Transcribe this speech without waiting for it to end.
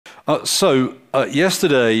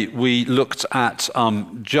Yesterday we looked at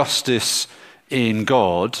justice in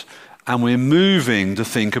God, and we're moving to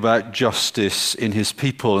think about justice in his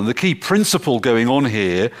people. And the key principle going on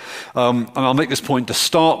here, and I'll make this point to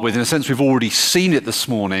start with, in a sense we've already seen it this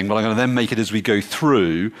morning, but I'm going to then make it as we go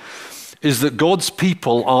through, is that God's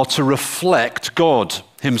people are to reflect God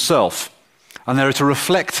himself, and they're to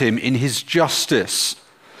reflect him in his justice.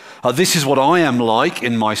 This is what I am like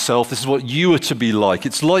in myself. This is what you are to be like.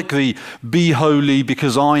 It's like the be holy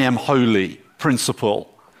because I am holy principle.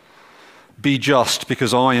 Be just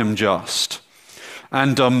because I am just.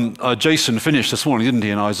 And Jason finished this morning, didn't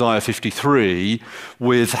he, in Isaiah 53,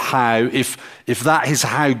 with how if that is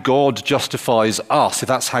how God justifies us, if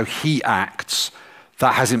that's how he acts,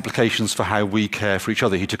 that has implications for how we care for each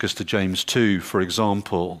other. He took us to James 2, for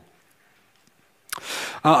example.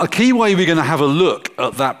 A key way we're going to have a look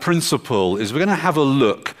at that principle is we're going to have a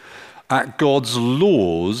look at God's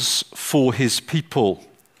laws for his people,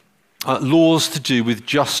 laws to do with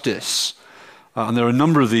justice. And there are a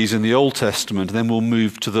number of these in the Old Testament, and then we'll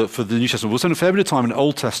move to for the New Testament. We'll spend a fair bit of time in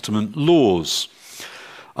Old Testament laws.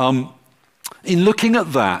 In looking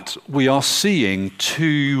at that, we are seeing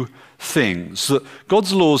two things. That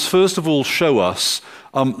God's laws, first of all, show us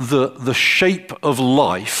the shape of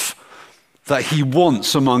life that he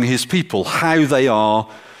wants among his people, how they are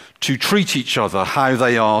to treat each other, how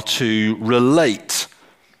they are to relate.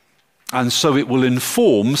 And so it will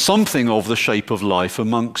inform something of the shape of life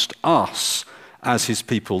amongst us as his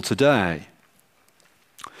people today.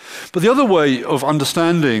 But the other way of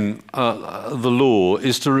understanding the law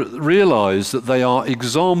is to realize that they are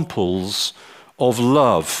examples of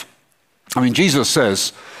love. I mean, Jesus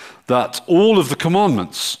says that all of the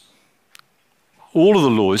commandments, all of the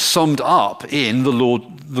law is summed up in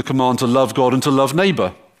the command to love God and to love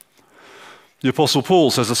neighbor. The Apostle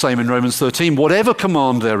Paul says the same in Romans 13. Whatever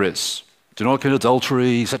command there is, do not commit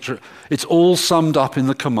adultery, etc. It's all summed up in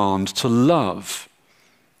the command to love.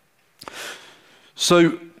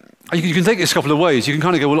 So you can take this a couple of ways. You can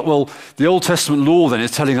kind of go, well, the Old Testament law then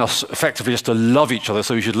is telling us effectively just to love each other,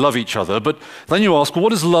 so we should love each other. But then you ask, well, what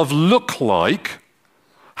does love look like?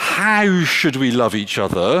 How should we love each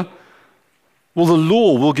other? Well, the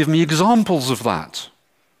law will give me examples of that.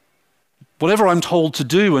 Whatever I'm told to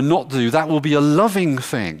do and not do, that will be a loving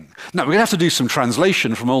thing. Now, we're going to have to do some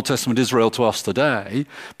translation from Old Testament Israel to us today,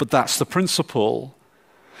 but that's the principle.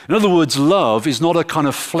 In other words, love is not a kind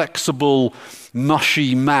of flexible,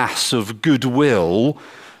 mushy mass of goodwill.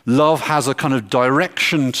 Love has a kind of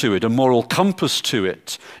direction to it, a moral compass to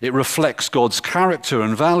it. It reflects God's character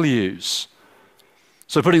and values.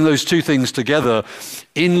 So putting those two things together,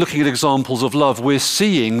 in looking at examples of love, we're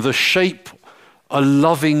seeing the shape a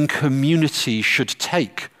loving community should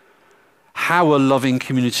take, how a loving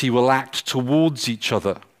community will act towards each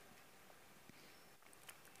other.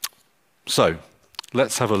 So,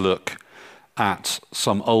 let's have a look at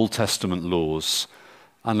some Old Testament laws,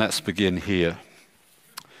 and let's begin here.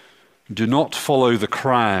 Do not follow the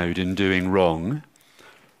crowd in doing wrong.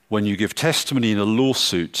 When you give testimony in a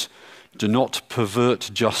lawsuit, do not pervert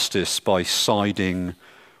justice by siding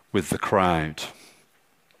with the crowd.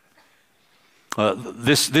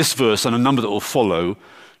 This verse and a number that will follow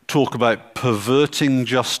talk about perverting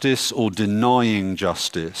justice or denying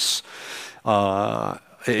justice.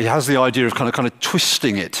 It has the idea of kind of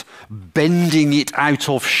twisting it, bending it out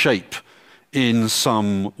of shape in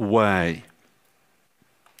some way.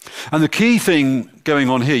 And the key thing going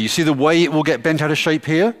on here, you see the way it will get bent out of shape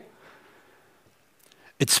here?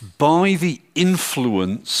 It's by the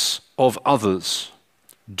influence of others.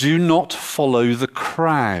 Do not follow the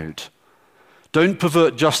crowd. Don't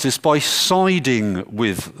pervert justice by siding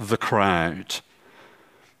with the crowd.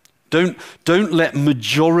 Don't let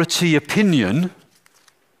majority opinion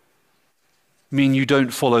mean you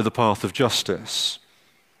don't follow the path of justice.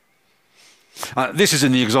 This is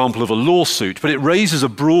in the example of a lawsuit, but it raises a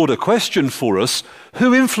broader question for us.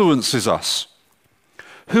 Who influences us?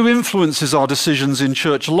 Who influences our decisions in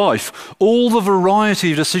church life? All the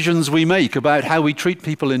variety of decisions we make about how we treat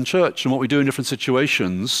people in church and what we do in different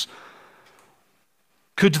situations,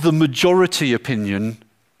 could the majority opinion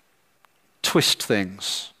twist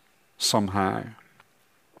things somehow?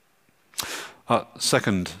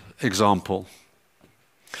 Second example.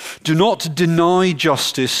 Do not deny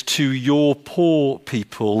justice to your poor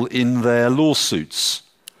people in their lawsuits.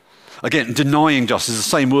 Again, denying justice is the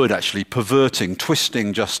same word actually, perverting,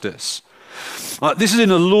 twisting justice. This is in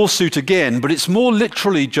a lawsuit again, but it's more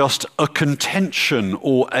literally just a contention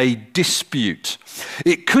or a dispute.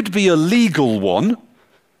 It could be a legal one,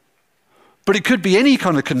 but it could be any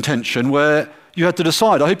kind of contention where you had to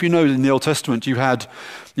decide. I hope you know in the Old Testament you had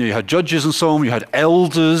You had judges and so on. You had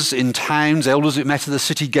elders in towns, elders that met at the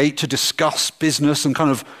city gate to discuss business and kind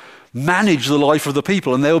of manage the life of the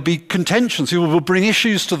people. And there would be contentions. People would bring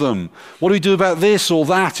issues to them. What do we do about this or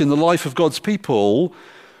that in the life of God's people?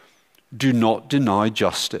 Do not deny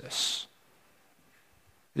justice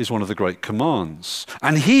is one of the great commands.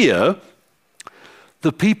 And here,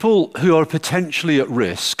 the people who are potentially at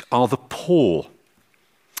risk are the poor.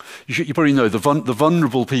 You probably know the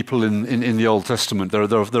vulnerable people in the Old Testament. There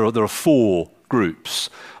are four groups: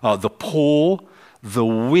 the poor, the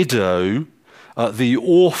widow, the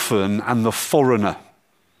orphan, and the foreigner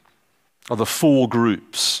are the four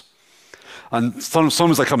groups. And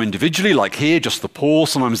sometimes they come individually, like here, just the poor.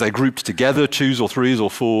 Sometimes they're grouped together, twos or threes or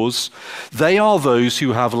fours. They are those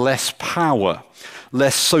who have less power,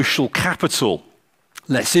 less social capital,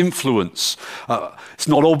 less influence. It's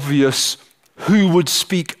not obvious who would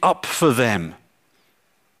speak up for them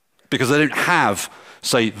because they don't have,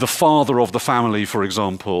 say, the father of the family, for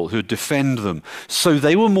example, who'd defend them. So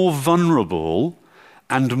they were more vulnerable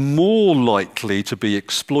and more likely to be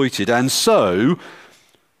exploited. And so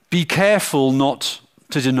be careful not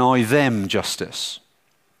to deny them justice.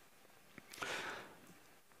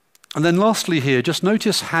 And then lastly here, just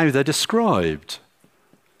notice how they're described.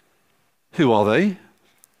 Who are they?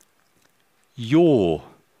 You're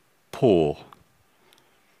poor.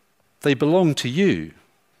 They belong to you.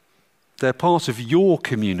 They're part of your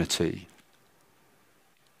community.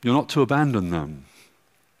 You're not to abandon them.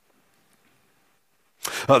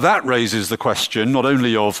 That raises the question not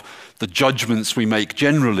only of the judgments we make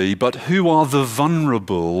generally, but who are the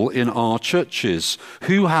vulnerable in our churches?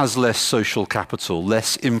 Who has less social capital,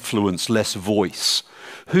 less influence, less voice?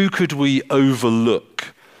 Who could we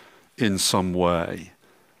overlook in some way?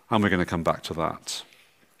 And we're going to come back to that.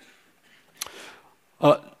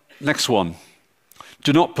 Next one.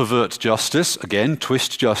 Do not pervert justice. Again,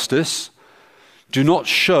 twist justice. Do not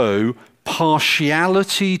show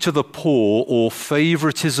partiality to the poor or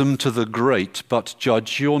favoritism to the great, but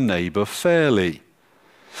judge your neighbor fairly.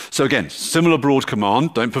 So again, similar broad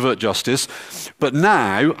command, don't pervert justice. But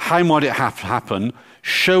now, how might it happen?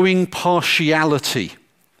 Showing partiality,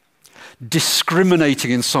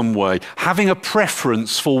 discriminating in some way, having a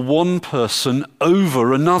preference for one person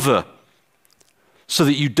over another, so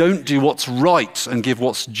that you don't do what's right and give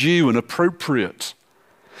what's due and appropriate.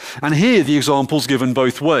 And here the example's given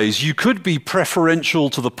both ways. You could be preferential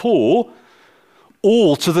to the poor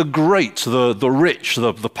or to the great, the rich,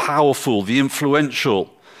 the powerful, the influential.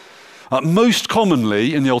 Most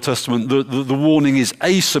commonly in the Old Testament, the warning is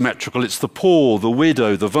asymmetrical. It's the poor, the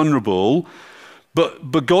widow, the vulnerable.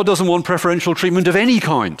 But God doesn't want preferential treatment of any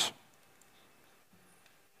kind.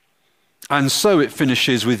 And so it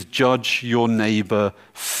finishes with judge your neighbor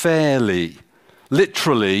fairly,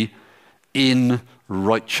 literally in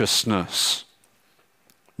righteousness.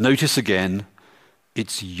 Notice again,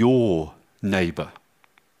 it's your neighbor.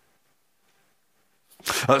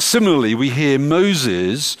 Similarly, we hear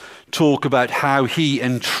Moses talk about how he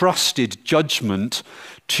entrusted judgment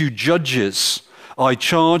to judges. I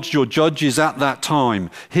charged your judges at that time.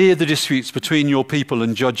 Hear the disputes between your people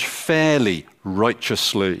and judge fairly,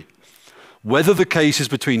 righteously. Whether the case is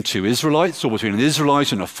between two Israelites or between an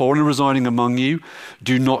Israelite and a foreigner residing among you,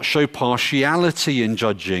 do not show partiality in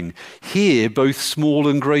judging. Hear both small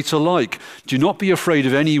and great alike. Do not be afraid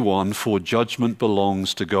of anyone, for judgment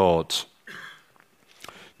belongs to God.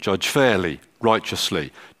 Judge fairly,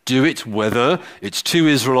 righteously. Do it whether it's two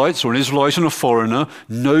Israelites or an Israelite and a foreigner.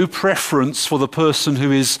 No preference for the person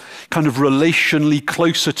who is kind of relationally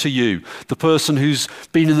closer to you, the person who's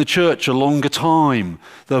been in the church a longer time,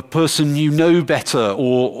 the person you know better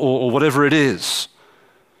or whatever it is.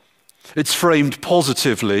 It's framed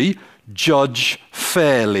positively, judge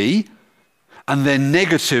fairly, and then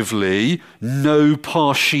negatively, no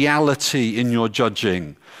partiality in your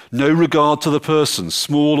judging. No regard to the person,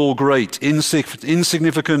 small or great,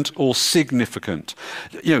 insignificant or significant.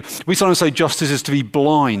 You know, we sometimes say justice is to be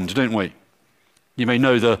blind, don't we? You may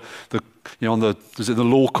know on the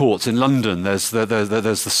law courts in London, there's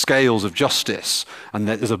the scales of justice, and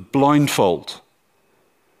there's a blindfold.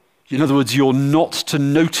 In other words, you're not to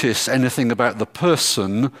notice anything about the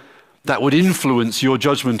person that would influence your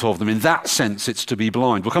judgment of them. In that sense, it's to be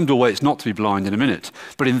blind. We'll come to a way it's not to be blind in a minute,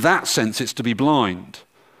 but in that sense, it's to be blind.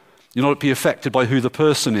 You're not to be affected by who the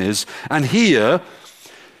person is. And here,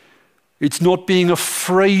 it's not being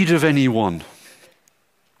afraid of anyone.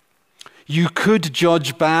 You could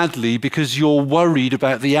judge badly because you're worried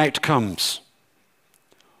about the outcomes.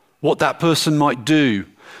 What that person might do,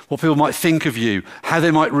 what people might think of you, how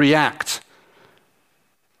they might react.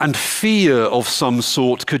 and fear of some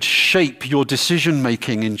sort could shape your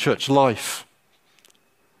decision-making in church life.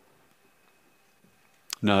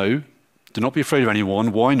 No, do not be afraid of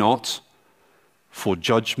anyone. Why not? For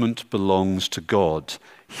judgment belongs to God.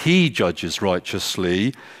 He judges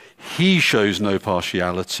righteously. He shows no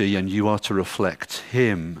partiality, and you are to reflect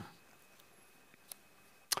him.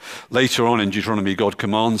 Later on in Deuteronomy, God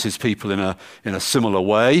commands his people in a similar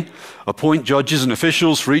way. Appoint judges and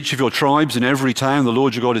officials for each of your tribes in every town the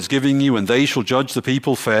Lord your God is giving you, and they shall judge the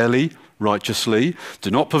people fairly, righteously. Do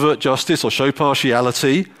not pervert justice or show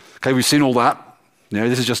partiality. Okay, we've seen all that.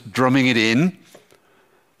 This is just drumming it in.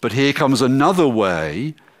 But here comes another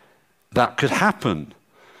way that could happen.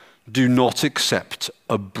 Do not accept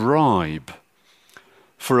a bribe.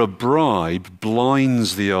 For a bribe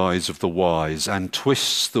blinds the eyes of the wise and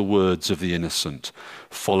twists the words of the innocent.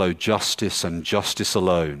 Follow justice and justice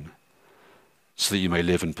alone, so that you may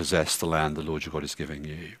live and possess the land the Lord your God is giving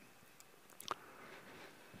you.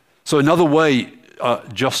 So another way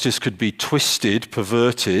justice could be twisted,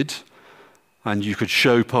 perverted, and you could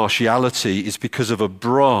show partiality is because of a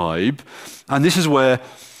bribe. And this is where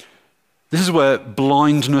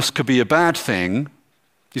blindness could be a bad thing.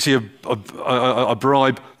 You see, a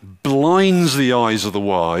bribe blinds the eyes of the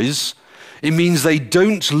wise. It means they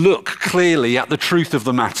don't look clearly at the truth of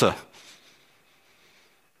the matter.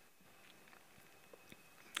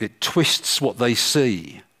 It twists what they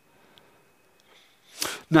see.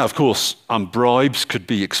 Now, of course, bribes could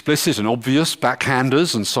be explicit and obvious,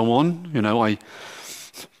 backhanders and so on.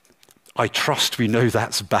 I trust we know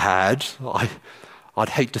that's bad. I'd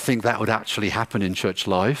hate to think that would actually happen in church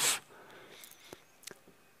life.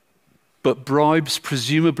 But bribes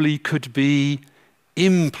presumably could be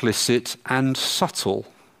implicit and subtle.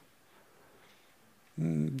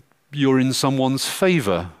 You're in someone's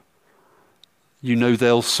favor. You know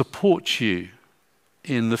they'll support you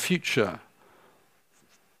in the future.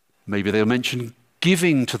 Maybe they'll mention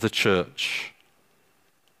giving to the church.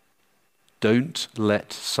 Don't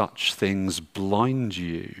let such things blind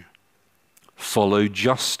you. Follow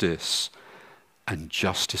justice and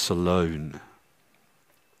justice alone.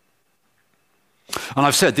 And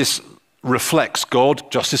I've said this reflects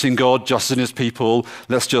God, justice in his people.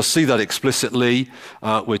 Let's just see that explicitly.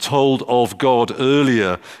 We're told of God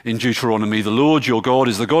earlier in Deuteronomy, the Lord your God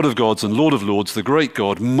is the God of gods and Lord of lords, the great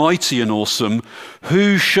God, mighty and awesome,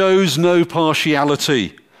 who shows no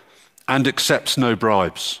partiality and accepts no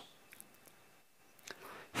bribes.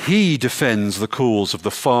 He defends the cause of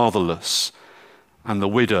the fatherless and the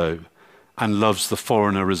widow and loves the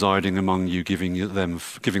foreigner residing among you, giving them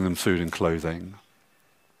food and clothing.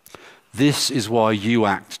 This is why you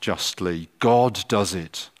act justly. God does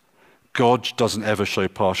it. God doesn't ever show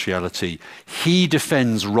partiality. He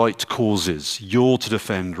defends right causes. You're to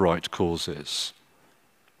defend right causes.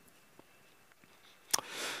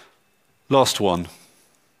 Last one.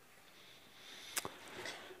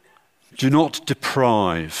 Do not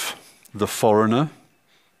deprive the foreigner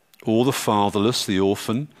or the fatherless, the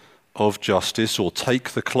orphan, of justice, or take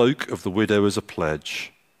the cloak of the widow as a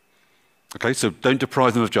pledge. Okay, so don't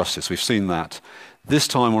deprive them of justice. We've seen that. This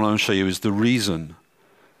time what I want to show you is the reason.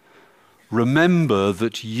 Remember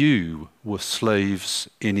that you were slaves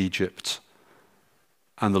in Egypt,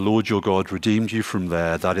 and the Lord your God redeemed you from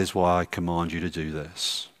there. That is why I command you to do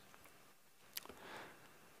this.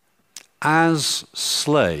 As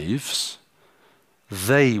slaves,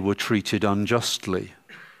 they were treated unjustly.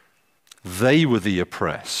 They were the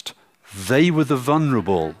oppressed. They were the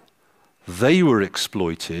vulnerable. They were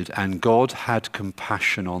exploited, and God had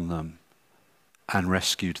compassion on them and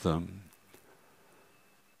rescued them.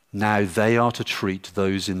 Now they are to treat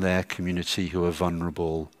those in their community who are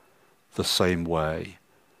vulnerable the same way.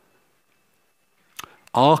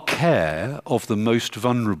 Our care of the most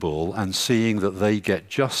vulnerable and seeing that they get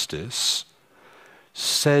justice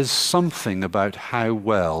says something about how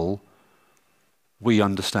well we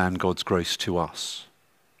understand God's grace to us.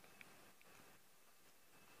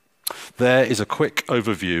 There is a quick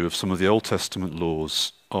overview of some of the Old Testament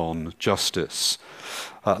laws on justice.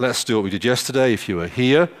 Let's do what we did yesterday. If you were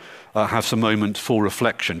here, have some moment for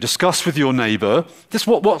reflection. Discuss with your neighbour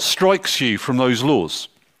what strikes you from those laws.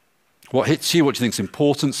 What hits you, what do you think is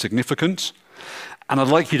important, significant. And I'd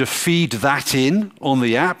like you to feed that in on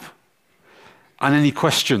the app, and any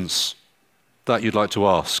questions that you'd like to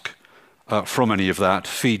ask from any of that,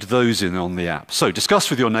 feed those in on the app. So discuss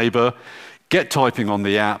with your neighbour, get typing on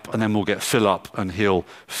the app, and then we'll get Phil up and he'll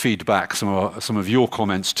feed back some of your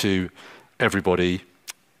comments to everybody.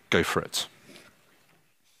 Go for it.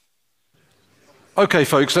 Okay,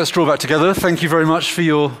 folks, let's draw back together. Thank you very much for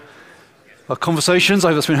your conversations. I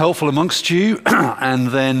hope that's been helpful amongst you, and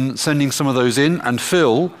then sending some of those in. And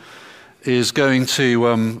Phil is going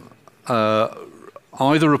to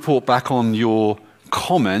either report back on your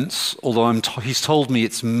comments, although he's told me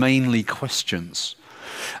it's mainly questions.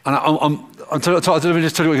 And let me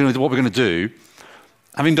just tell you what we're going to do.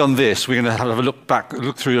 Having done this, we're going to have a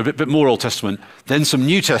look through a bit more Old Testament, then some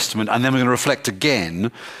New Testament, and then we're going to reflect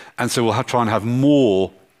again. And so we'll try and have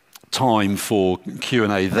more time for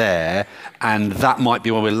Q&A there, and that might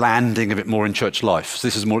be where we're landing a bit more in church life. So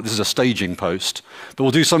this is a staging post, but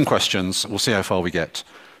we'll do some questions. We'll see how far we get.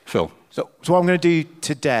 Phil. So what I'm going to do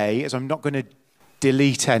today is I'm not going to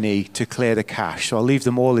delete any to clear the cache. So I'll leave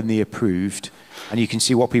them all in the approved, and you can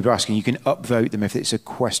see what people are asking. You can upvote them if it's a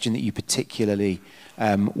question that you particularly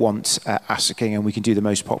want asking, and we can do the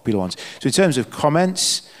most popular ones. So in terms of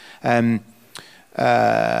comments,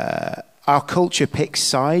 our culture picks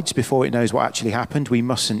sides before it knows what actually happened. We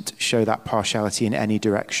mustn't show that partiality in any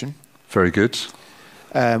direction. Very good.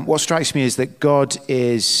 What strikes me is that God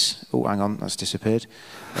is... Oh, hang on, that's disappeared.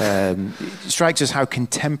 It strikes us how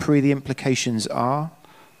contemporary the implications are.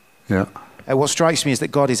 Yeah. What strikes me is that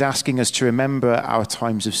God is asking us to remember our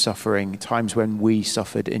times of suffering, times when we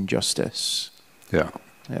suffered injustice. Yeah.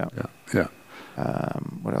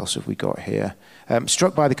 What else have we got here?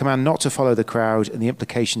 Struck by the command not to follow the crowd and the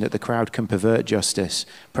implication that the crowd can pervert justice,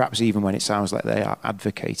 perhaps even when it sounds like they are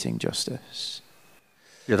advocating justice.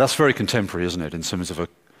 Yeah, that's very contemporary, isn't it, in terms of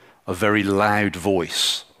a very loud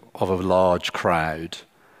voice of a large crowd.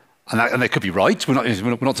 And they could be right. We're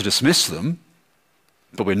not to dismiss them,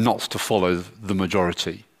 but we're not to follow the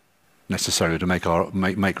majority necessarily to make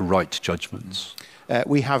right judgments.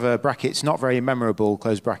 We have a brackets, not very memorable,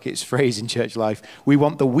 close brackets, phrase in church life. We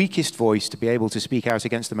want the weakest voice to be able to speak out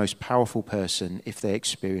against the most powerful person if they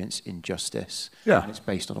experience injustice. Yeah. And it's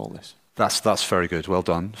based on all this. That's very good. Well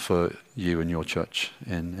done for you and your church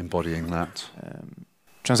in embodying that.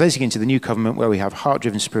 Translating into the New Covenant, where we have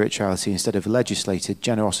heart-driven spirituality instead of legislated,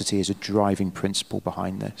 generosity is a driving principle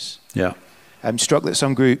behind this. Yeah. Struck that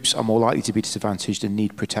some groups are more likely to be disadvantaged and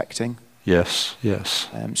need protecting. Yes.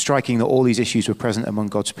 Striking that all these issues were present among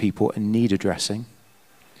God's people and need addressing.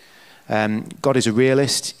 God is a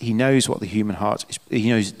realist. He knows what the human heart is. He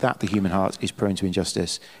knows that the human heart is prone to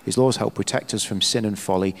injustice. His laws help protect us from sin and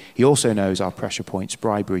folly. He also knows our pressure points,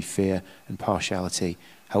 bribery, fear, and partiality.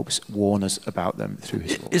 Helps warn us about them through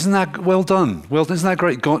his law. Isn't that well done? Well, isn't that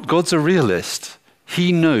great? God's a realist.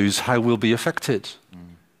 He knows how we'll be affected.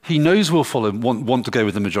 He knows we'll want to go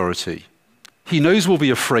with the majority. He knows we'll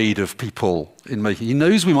be afraid of people in making. He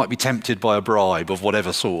knows we might be tempted by a bribe of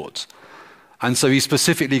whatever sort. And so he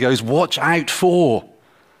specifically goes, watch out for.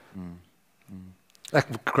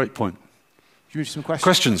 Great point. Should we do some questions?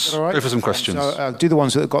 Questions. All right? Go for some questions. So I'll do the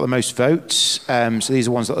ones that have got the most votes. So these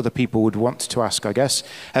are ones that other people would want to ask, I guess.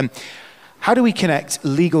 How do we connect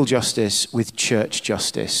legal justice with church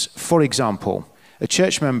justice? For example, a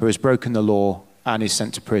church member has broken the law and is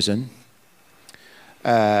sent to prison.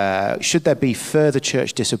 Should there be further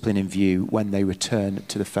church discipline in view when they return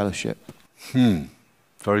to the fellowship?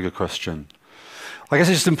 Very good question. I guess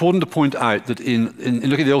it's just important to point out that in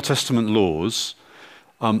looking at the Old Testament laws,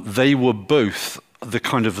 they were both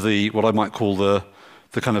what I might call the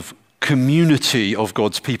kind of community of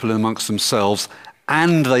God's people amongst themselves,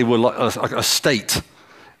 and they were like a state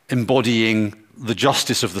embodying the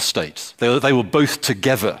justice of the state. They were both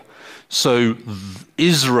together. So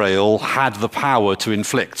Israel had the power to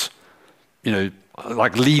inflict,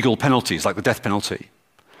 like legal penalties, like the death penalty.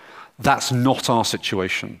 That's not our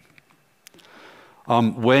situation.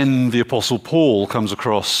 When the Apostle Paul comes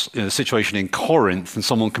across a situation in Corinth and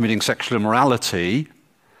someone committing sexual immorality,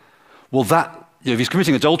 well, if he's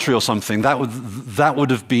committing adultery or something, that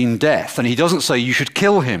would have been death. And he doesn't say you should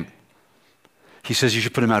kill him. He says you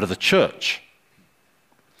should put him out of the church.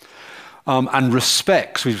 And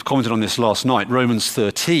respects, we've commented on this last night, Romans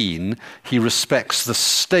 13, he respects the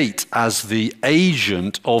state as the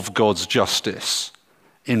agent of God's justice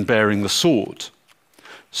in bearing the sword.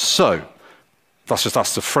 So,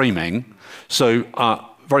 that's the framing. So,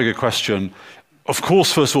 very good question. Of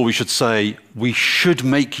course, first of all, we should say we should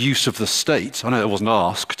make use of the state. I know that wasn't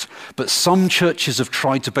asked, but some churches have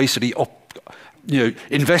tried to basically,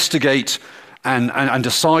 investigate and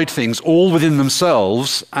decide things all within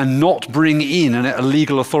themselves and not bring in a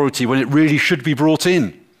legal authority when it really should be brought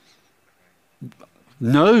in.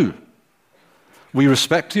 No. We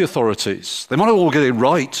respect the authorities. They might not all get it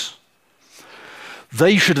right.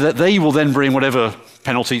 They will then bring whatever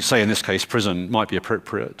penalty, say in this case prison, might be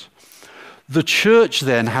appropriate. The church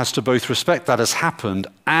then has to both respect that has happened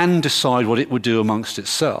and decide what it would do amongst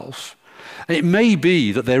itself. It may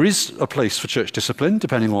be that there is a place for church discipline,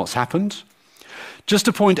 depending on what's happened. Just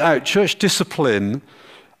to point out, church discipline,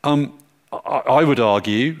 I would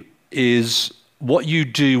argue, is what you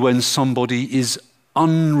do when somebody is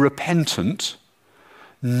unrepentant,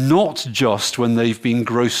 not just when they've been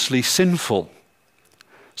grossly sinful.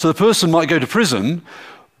 So the person might go to prison,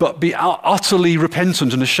 but be utterly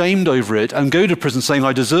repentant and ashamed over it, and go to prison saying,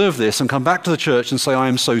 I deserve this, and come back to the church and say, I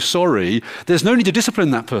am so sorry. There's no need to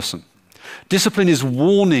discipline that person. Discipline is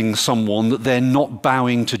warning someone that they're not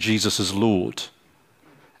bowing to Jesus as Lord.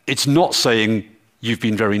 It's not saying, you've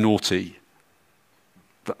been very naughty.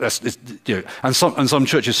 And some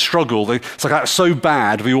churches struggle. It's like, that's so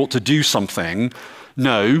bad, we ought to do something.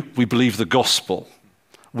 No, we believe the gospel.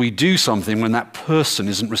 We do something when that person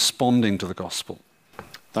isn't responding to the gospel.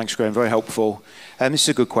 Thanks, Graham. Very helpful. This is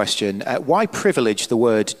a good question. Why privilege the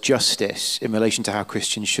word justice in relation to how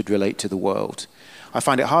Christians should relate to the world? I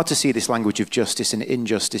find it hard to see this language of justice and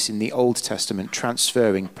injustice in the Old Testament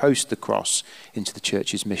transferring post the cross into the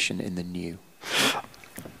church's mission in the New.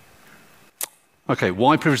 Okay,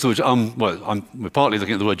 why privilege the word? We're partly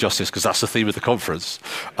looking at the word justice because that's the theme of the conference.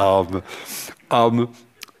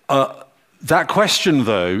 That question,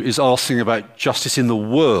 though, is asking about justice in the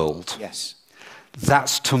world. Yes.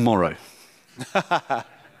 That's tomorrow.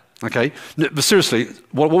 Okay? No, but seriously,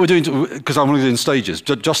 what we're doing, because I'm going to do it in stages,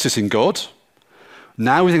 justice in God.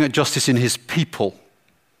 Now we're thinking about justice in his people.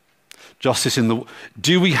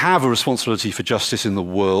 Do we have a responsibility for justice in the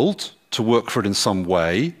world, to work for it in some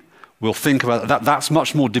way? We'll think about that. That's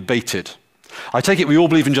much more debated. I take it we all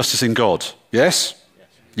believe in justice in God. Yes?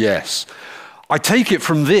 Yes. I take it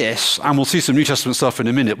from this, and we'll see some New Testament stuff in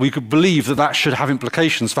a minute, we could believe that that should have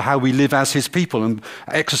implications for how we live as his people and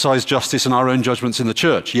exercise justice in our own judgments in the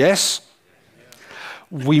church. Yes?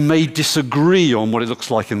 We may disagree on what it looks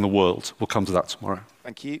like in the world. We'll come to that tomorrow.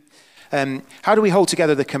 Thank you. How do we hold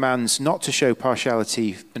together the commands not to show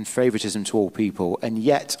partiality and favoritism to all people, and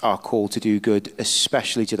yet are called to do good,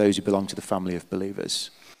 especially to those who belong to the family of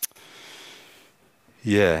believers?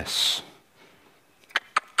 Yes.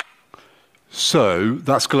 So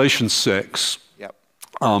that's Galatians 6. Yep.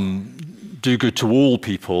 Do good to all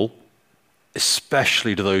people,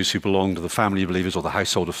 especially to those who belong to the family of believers or the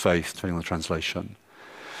household of faith, depending on the translation.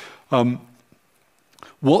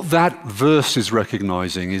 What that verse is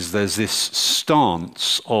recognizing is there's this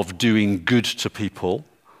stance of doing good to people,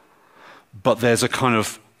 but there's a kind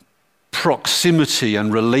of proximity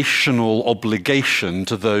and relational obligation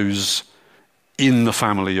to those in the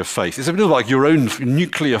family of faith. It's a bit like your own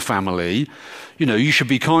nuclear family. You know, you should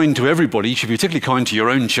be kind to everybody. You should be particularly kind to your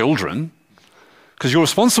own children because you're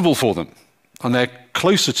responsible for them and they're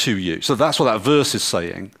closer to you. So that's what that verse is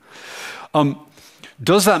saying.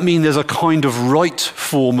 Does that mean there's a kind of right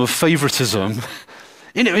form of favoritism?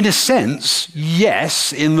 In a sense,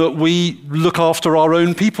 yes, in that we look after our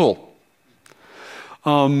own people.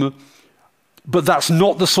 But that's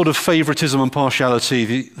not the sort of favoritism and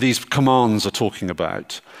partiality these commands are talking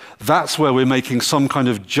about. That's where we're making some kind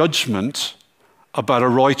of judgment about a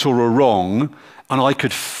right or a wrong, and I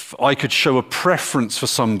could show a preference for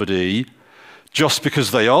somebody just because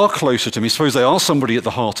they are closer to me. Suppose they are somebody at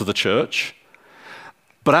the heart of the church,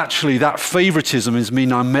 but actually that favoritism is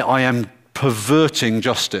mean I am perverting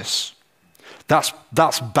justice.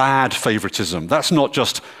 That's bad favoritism. That's not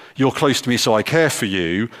just you're close to me so I care for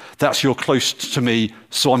you. That's you're close to me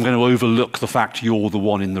so I'm going to overlook the fact you're the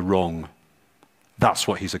one in the wrong. That's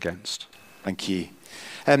what he's against. Thank you.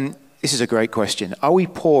 This is a great question. Are we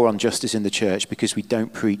poor on justice in the church because we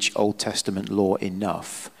don't preach Old Testament law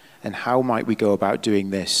enough? And how might we go about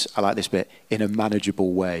doing this, I like this bit, in a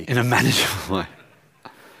manageable way? In a manageable way.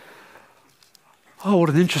 Oh,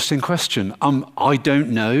 what an interesting question. I don't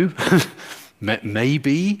know.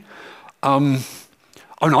 Maybe.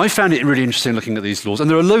 I found it really interesting looking at these laws, and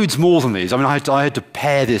there are loads more than these. I mean, I had to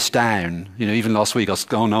pare this down. You know, even last week I was,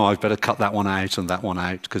 oh no, I've better cut that one out and that one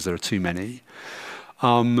out because there are too many.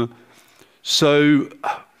 So,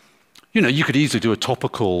 you know, you could easily do a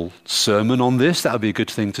topical sermon on this. That would be a good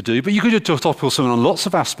thing to do. But you could do a topical sermon on lots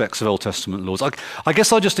of aspects of Old Testament laws. I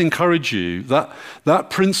guess I just encourage you that that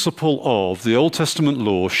principle of the Old Testament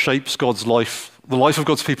law shapes God's life, the life of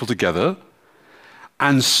God's people together,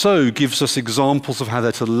 and so gives us examples of how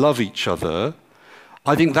they're to love each other.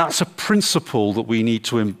 I think that's a principle that we need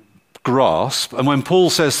to grasp. And when Paul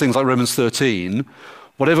says things like Romans 13,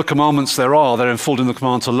 whatever commandments there are, they're enfolded in the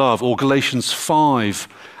command to love, or Galatians 5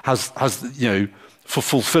 has you know, for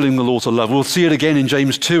fulfilling the law to love. We'll see it again in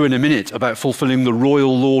James 2 in a minute about fulfilling the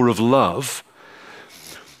royal law of love.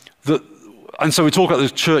 And so we talk about the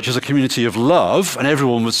church as a community of love, and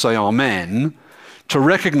everyone would say amen. to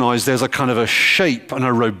recognize there's a kind of a shape and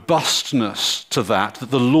a robustness to that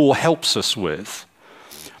the law helps us with.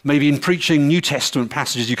 Maybe in preaching New Testament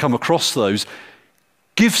passages, you come across those.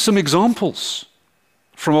 Give some examples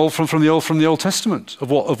from the Old Testament of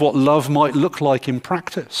what love might look like in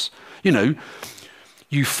practice. You know,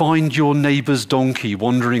 you find your neighbor's donkey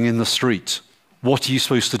wandering in the street. What are you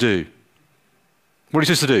supposed to do? What are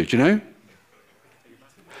you supposed to do? Do you know?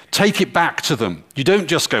 Take it back to them. You don't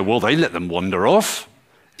just go, well, they let them wander off.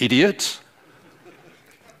 Idiot.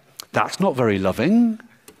 That's not very loving.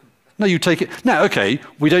 No, you take it. Now, okay,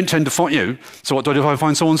 we don't tend to find, so what do I do if I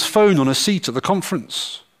find someone's phone on a seat at the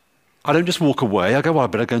conference? I don't just walk away. I go, well, I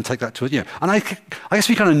better go and take that to it. And I guess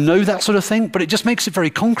we kind of know that sort of thing, but it just makes it very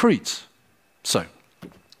concrete. So,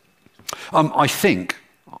 I think,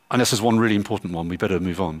 and this is one really important one, we better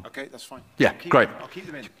move on. Okay, that's fine. Yeah, great. I'll keep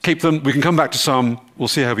them in. Keep them. We can come back to some. We'll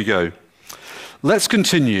see how we go. Let's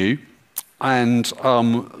continue and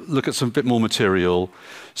look at some bit more material.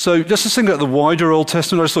 So just to think about the wider Old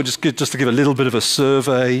Testament, I just thought just to give a little bit of a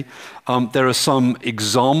survey. There are some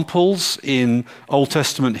examples in Old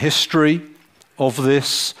Testament history of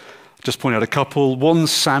this. Just point out a couple. 1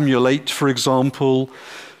 Samuel 8, for example.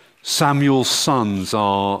 Samuel's sons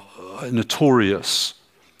are notorious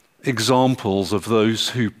examples of those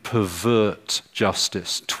who pervert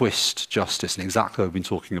justice, twist justice, and exactly what we've been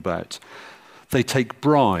talking about. They take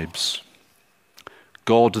bribes.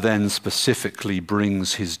 God then specifically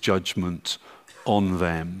brings his judgment on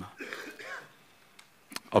them.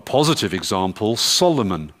 A positive example,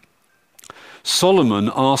 Solomon.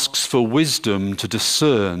 Solomon asks for wisdom to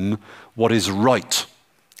discern what is right.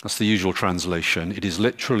 That's the usual translation. It is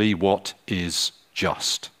literally what is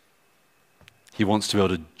just. He wants to be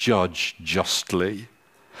able to judge justly.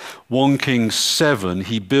 1 Kings 7,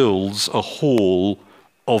 he builds a hall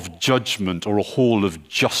of judgment or a hall of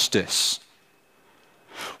justice.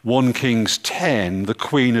 1 Kings 10, the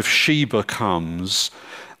Queen of Sheba comes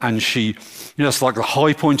and she, it's like the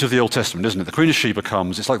high point of the Old Testament, isn't it? The Queen of Sheba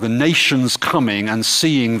comes, it's like the nations coming and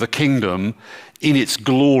seeing the kingdom in its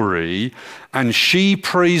glory, and she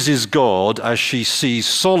praises God as she sees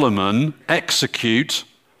Solomon execute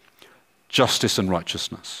justice and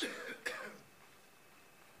righteousness.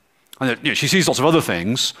 And she sees lots of other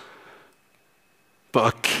things,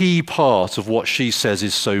 but a key part of what she says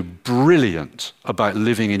is so brilliant about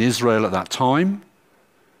living in Israel at that time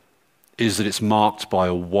is that it's marked by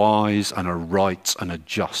a wise and a right and a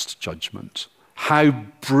just judgment. How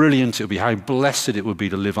brilliant it would be, how blessed it would be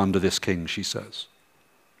to live under this king, she says.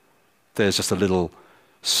 There's just a little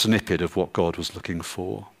snippet of what God was looking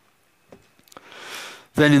for.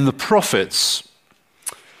 Then in the prophets,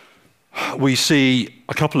 we see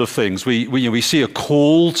a couple of things. We see a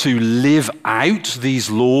call to live out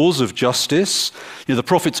these laws of justice. The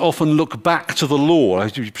prophets often look back to the law. I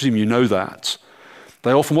presume you know that.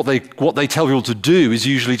 They often, what they tell people to do is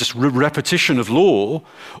usually just repetition of law,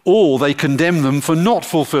 or they condemn them for not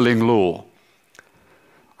fulfilling law.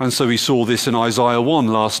 And so we saw this in Isaiah 1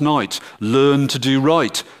 last night. Learn to do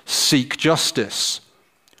right, seek justice.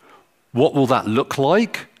 What will that look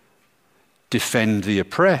like? Defend the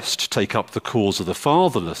oppressed, take up the cause of the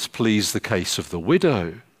fatherless, please the case of the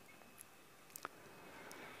widow.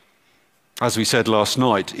 As we said last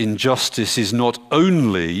night, injustice is not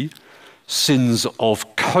only sins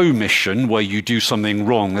of commission, where you do something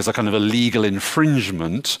wrong, there's a kind of a legal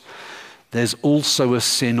infringement. There's also a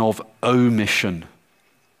sin of omission,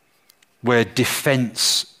 where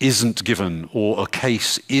defense isn't given or a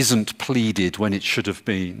case isn't pleaded when it should have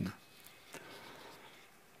been.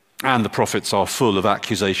 And the prophets are full of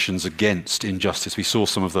accusations against injustice. We saw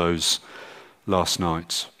some of those last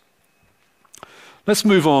night. Let's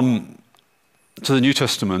move on to the New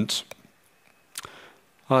Testament.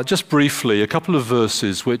 Just briefly, a couple of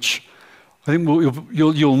verses which I think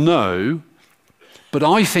you'll know, but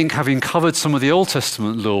I think having covered some of the Old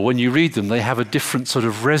Testament law, when you read them, they have a different sort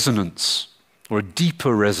of resonance, or a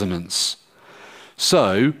deeper resonance.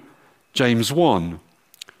 So, James 1.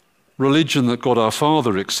 Religion that God our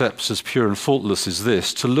Father accepts as pure and faultless is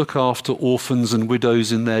this, to look after orphans and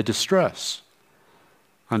widows in their distress,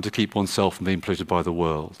 and to keep oneself from being polluted by the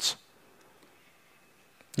world.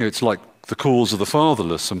 It's like the cause of the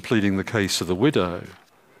fatherless and pleading the case of the widow.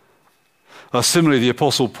 Similarly, the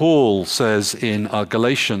Apostle Paul says in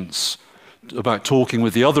Galatians about talking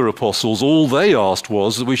with the other apostles, all they asked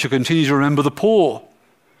was that we should continue to remember the poor.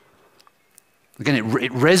 Again,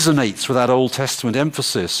 it resonates with that Old Testament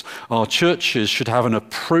emphasis. Our churches should have an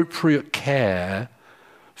appropriate care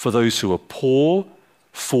for those who are poor,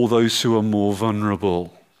 for those who are more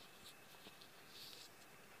vulnerable.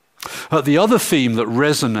 The other theme that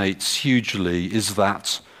resonates hugely is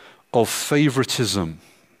that of favoritism.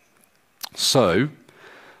 So,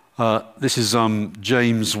 this is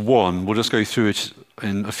James 1. We'll just go through it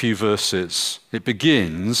in a few verses. It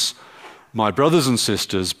begins, "My brothers and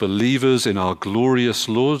sisters, believers in our glorious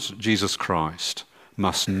Lord Jesus Christ,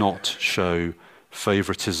 must not show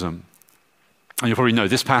favoritism." And you probably know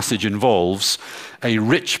this passage involves a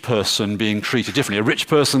rich person being treated differently. A rich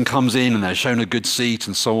person comes in and they're shown a good seat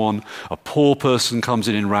and so on. A poor person comes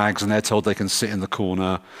in rags and they're told they can sit in the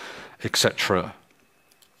corner, etc.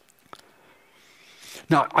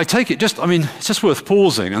 Now, I take it it's just worth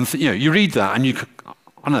pausing and you read that and you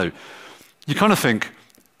kind of think,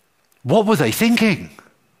 what were they thinking?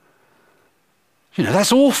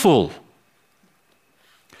 That's awful.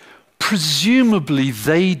 Presumably,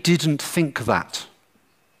 they didn't think that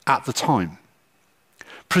at the time.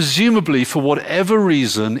 Presumably, for whatever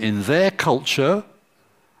reason, in their culture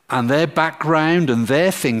and their background and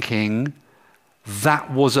their thinking,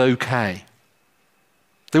 that was okay.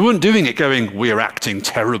 They weren't doing it going, we're acting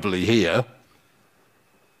terribly here.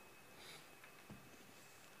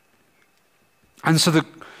 And so the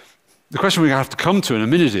question we have to come to in a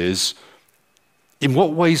minute is, in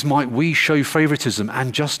what ways might we show favoritism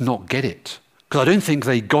and just not get it? Because I don't think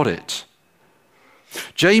they got it.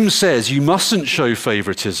 James says you mustn't show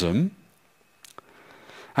favoritism.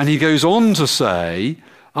 And he goes on to say,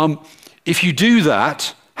 if you do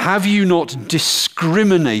that, have you not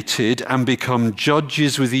discriminated and become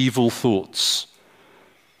judges with evil thoughts?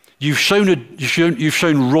 You've shown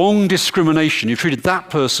wrong discrimination. You've treated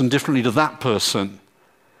that person differently to that person.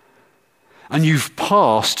 And you've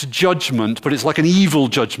passed judgment, but it's like an evil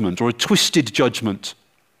judgment or a twisted judgment.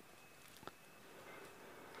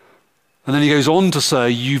 And then he goes on to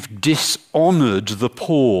say, you've dishonored the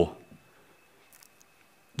poor.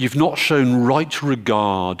 You've not shown right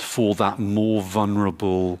regard for that more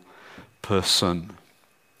vulnerable person.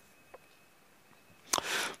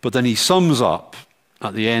 But then he sums up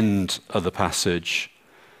at the end of the passage,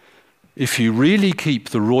 if you really keep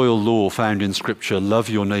the royal law found in Scripture, love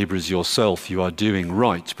your neighbor as yourself, you are doing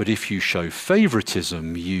right. But if you show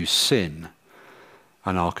favoritism, you sin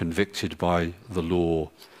and are convicted by the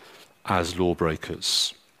law as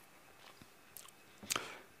lawbreakers.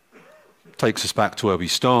 Takes us back to where we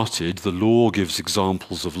started. The law gives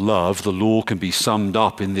examples of love. The law can be summed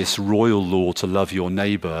up in this royal law to love your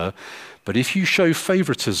neighbor. But if you show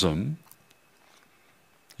favoritism,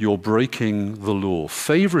 you're breaking the law.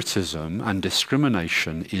 Favoritism and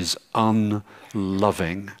discrimination is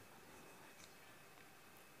unloving.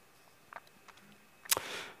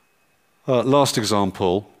 Last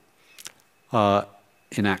example,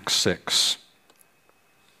 in Acts 6.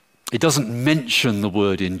 It doesn't mention the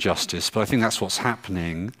word injustice, but I think that's what's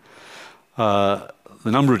happening. The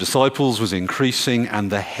number of disciples was increasing,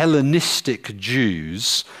 and the Hellenistic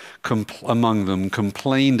Jews among them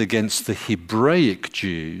complained against the Hebraic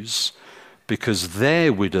Jews because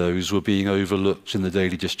their widows were being overlooked in the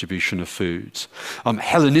daily distribution of food.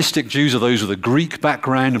 Hellenistic Jews are those with a Greek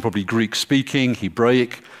background and probably Greek speaking,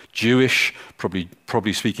 Hebraic, Jewish,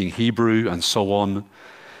 probably speaking Hebrew and so on.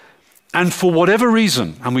 And for whatever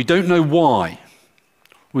reason, and we don't know why,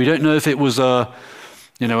 we don't know if it was a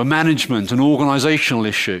management, an organizational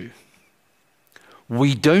issue.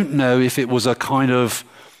 We don't know if it was a kind of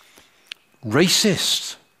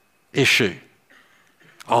racist issue.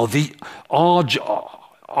 Our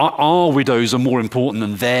widows are more important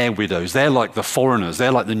than their widows. They're like the foreigners.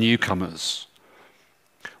 They're like the newcomers.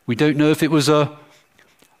 We don't know if it was a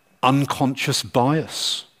unconscious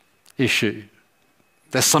bias issue.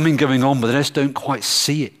 There's something going on, but they just don't quite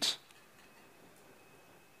see it.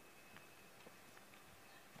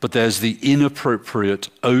 But there's the inappropriate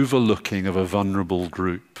overlooking of a vulnerable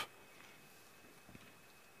group.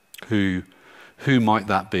 Who might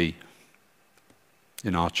that be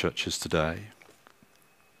in our churches today?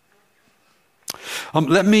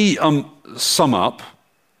 Let me sum up,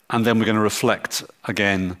 and then we're going to reflect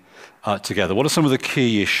again together. What are some of the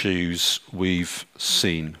key issues we've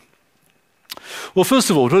seen? Well, first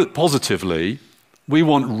of all, to put it positively, we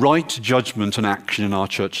want right judgment and action in our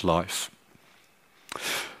church life.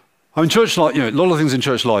 I mean, church life, a lot of things in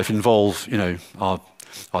church life involve, our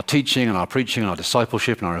teaching and our preaching and our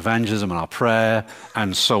discipleship and our evangelism and our prayer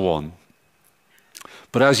and so on.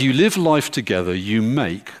 But as you live life together, you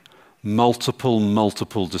make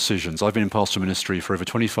multiple decisions. I've been in pastoral ministry for over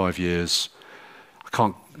 25 years. I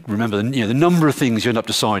can't remember the number of things you end up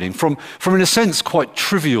deciding from in a sense quite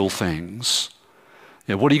trivial things.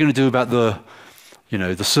 What are you going to do about the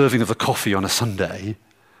serving of the coffee on a Sunday,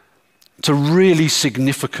 to really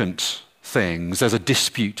significant things, there's a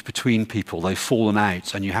dispute between people, they've fallen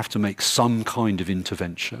out, and you have to make some kind of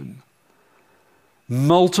intervention.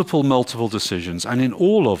 Multiple decisions, and in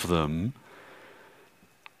all of them,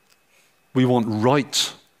 we want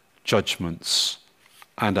right judgments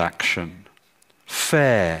and action,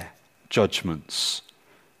 fair judgments,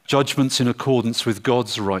 judgments in accordance with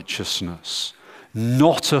God's righteousness,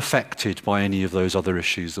 not affected by any of those other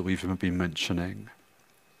issues that we've been mentioning.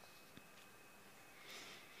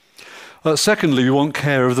 Secondly, we want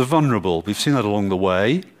care of the vulnerable. We've seen that along the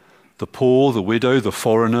way. The poor, the widow, the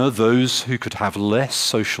foreigner, those who could have less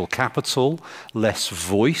social capital, less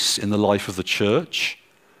voice in the life of the church.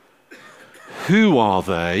 Who are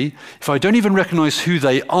they? If I don't even recognize who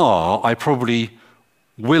they are, I probably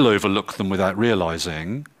will overlook them without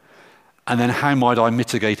realizing. And then how might I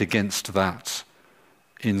mitigate against that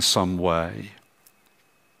in some way?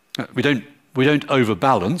 We don't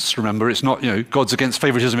overbalance. Remember, it's not, God's against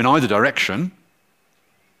favoritism in either direction.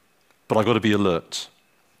 But I've got to be alert.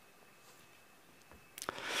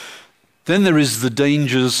 Then there is the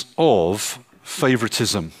dangers of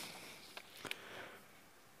favoritism.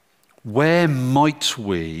 Where might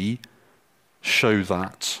we show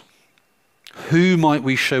that? Who might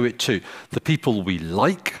we show it to? The people we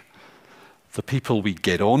like? The people we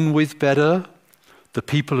get on with better? The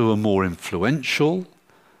people who are more influential?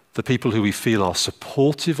 The people who we feel are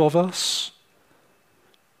supportive of us?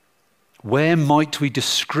 Where might we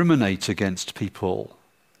discriminate against people?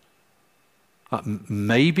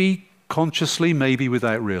 Maybe consciously, maybe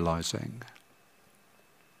without realizing.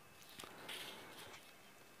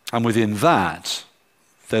 And within that,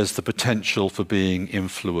 there's the potential for being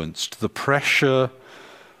influenced. The pressure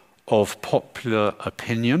of popular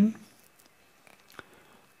opinion,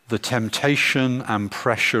 the temptation and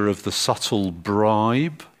pressure of the subtle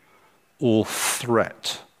bribe or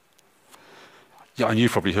threat. Yeah, and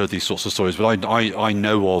you've probably heard these sorts of stories, but I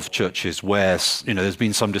know of churches where there's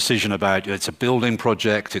been some decision about it's a building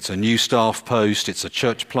project, it's a new staff post, it's a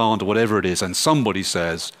church plant or whatever it is, and somebody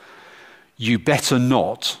says, you better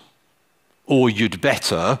not, or you'd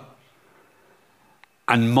better,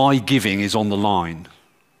 and my giving is on the line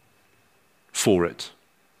for it.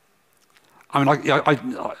 I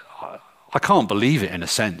mean, I can't believe it in a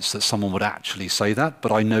sense that someone would actually say that,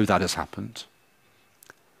 but I know that has happened.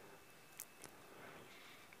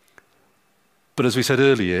 But as we said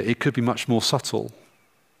earlier, it could be much more subtle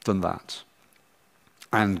than that.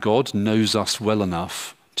 And God knows us well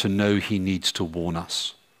enough to know he needs to warn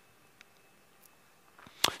us.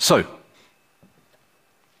 So,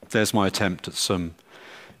 there's my attempt at some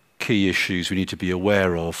key issues we need to be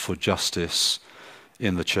aware of for justice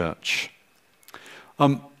in the church.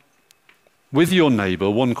 With your neighbour,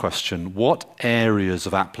 one question: what areas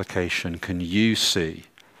of application can you see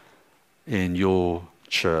in your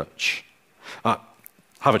church?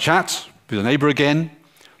 Have a chat with a neighbour again.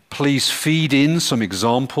 Please feed in some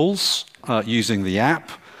examples using the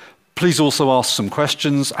app. Please also ask some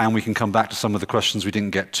questions, and we can come back to some of the questions we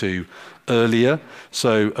didn't get to earlier.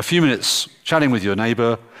 So a few minutes chatting with your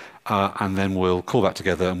neighbour, and then we'll call back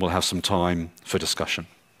together and we'll have some time for discussion.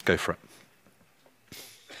 Go for it.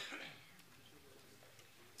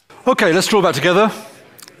 Okay, let's draw back together.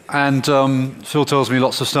 And Phil tells me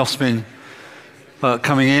lots of stuff's been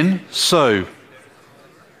coming in. So,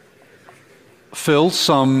 Phil,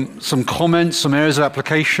 some comments, some areas of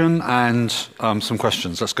application, and some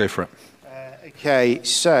questions. Let's go for it. Okay,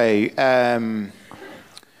 so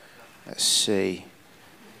let's see.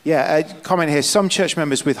 Yeah, a comment here. Some church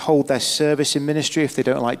members withhold their service in ministry if they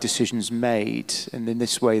don't like decisions made, and in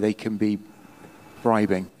this way they can be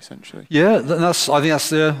bribing, essentially. Yeah, I think that's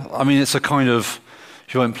the. I mean, it's a kind of,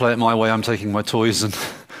 if you won't play it my way, I'm taking my toys and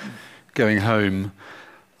going home.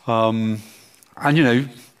 And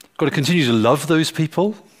got to continue to love those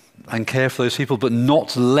people and care for those people, but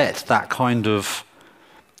not let that kind of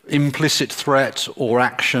implicit threat or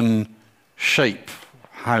action shape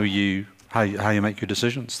how you make your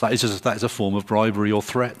decisions. That is a form of bribery or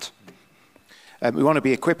threat. We want to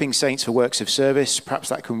be equipping saints for works of service. Perhaps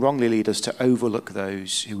that can wrongly lead us to overlook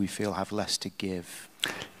those who we feel have less to give.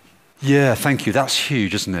 Yeah, thank you. That's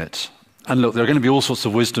huge, isn't it? And look, there are going to be all sorts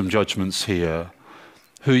of wisdom judgments here.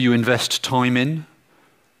 Who you invest time in,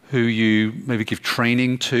 who you maybe give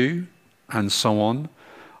training to, and so on.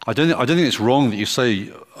 I don't think it's wrong that you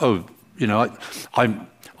say,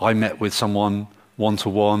 I met with someone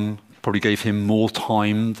one-to-one, probably gave him more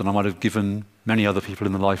time than I might have given many other people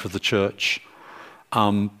in the life of the church.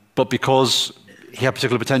 But because he had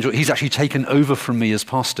particular potential, he's actually taken over from me as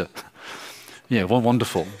pastor. Yeah, well,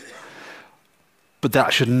 wonderful. But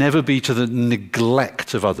that should never be to the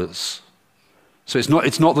neglect of others. So it's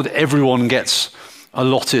not that everyone gets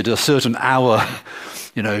allotted a certain hour,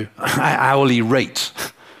 hourly rate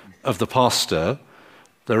of the pastor.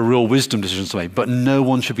 There are real wisdom decisions to make, but no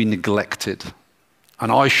one should be neglected.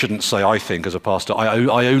 And I shouldn't say, I think, as a pastor,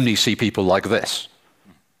 I only see people like this,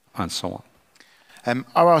 and so on.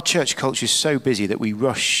 Are our church cultures so busy that we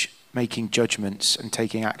rush making judgments and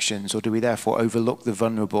taking actions, or do we therefore overlook the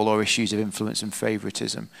vulnerable or issues of influence and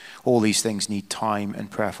favoritism? All these things need time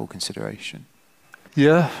and prayerful consideration.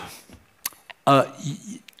 Yeah.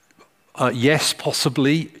 Yes,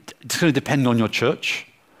 possibly. It's going to depend on your church.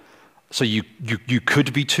 So you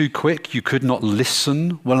could be too quick. You could not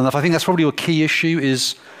listen well enough. I think that's probably a key issue,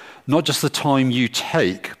 is not just the time you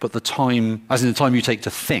take, but the time, as in the time you take to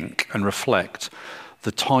think and reflect,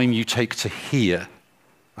 the time you take to hear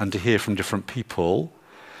and to hear from different people.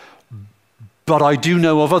 But I do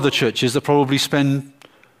know of other churches that probably spend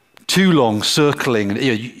too long circling.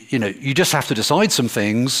 You just have to decide some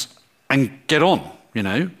things and get on,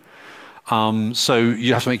 So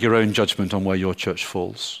you have to make your own judgment on where your church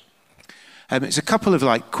falls. It's a couple of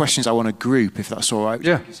questions I want to group, if that's all right.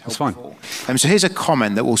 Yeah, that's fine. So here's a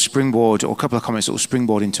comment that will springboard, or a couple of comments that will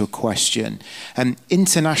springboard into a question.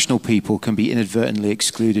 International people can be inadvertently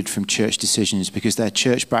excluded from church decisions because their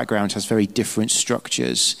church background has very different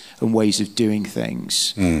structures and ways of doing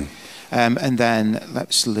things. And then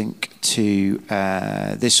let's link to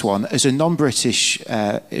this one. As a non-British,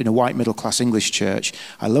 in a white middle-class English church,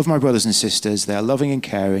 I love my brothers and sisters. They are loving and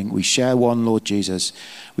caring. We share one Lord Jesus.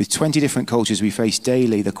 With 20 different cultures, we face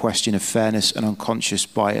daily the question of fairness and unconscious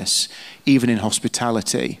bias, even in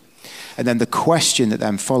hospitality. And then the question that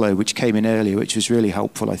then followed, which came in earlier, which was really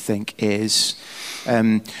helpful, I think, is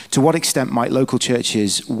to what extent might local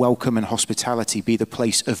churches' welcome and hospitality be the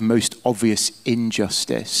place of most obvious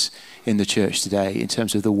injustice in the church today, in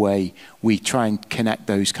terms of the way we try and connect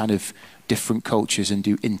those kind of different cultures and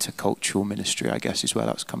do intercultural ministry, I guess, is where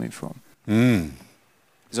that's coming from.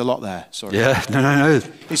 There's a lot there, sorry. Yeah, no.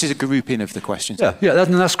 This is a grouping of the questions. Yeah,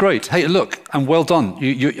 that's great. Hey, look, and well done.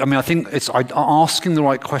 I think it's asking the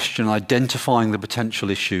right question, identifying the potential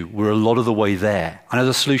issue. We're a lot of the way there. I know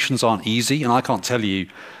the solutions aren't easy, and I can't tell you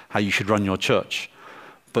how you should run your church,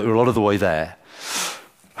 but we're a lot of the way there.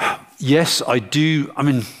 Yes, I do.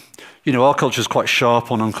 Our culture is quite sharp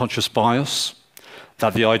on unconscious bias.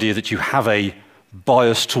 That the idea that you have a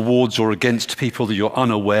bias towards or against people that you're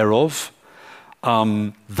unaware of.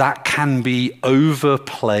 That can be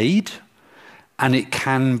overplayed, and it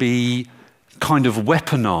can be kind of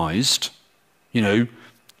weaponized. You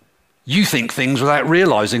think things without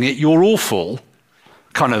realizing it, you're awful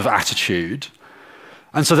kind of attitude.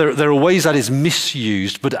 And so there are ways that is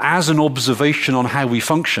misused, but as an observation on how we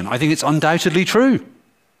function, I think it's undoubtedly true.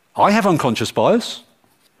 I have unconscious bias.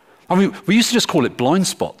 We used to just call it blind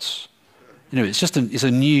spots. It's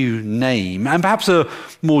a new name, and perhaps a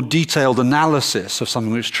more detailed analysis of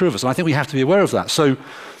something which is true of us. And I think we have to be aware of that. So,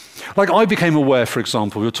 I became aware, for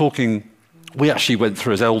example, we actually went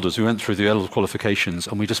through as elders, we went through the elder qualifications,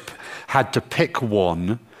 and we just had to pick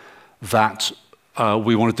one that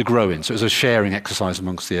we wanted to grow in. So it was a sharing exercise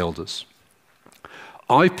amongst the elders.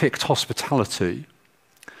 I picked hospitality.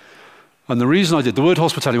 And the reason I did, the word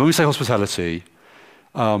hospitality, when we say hospitality,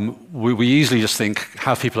 we easily just think,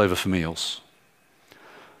 have people over for meals.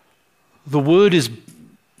 The word is,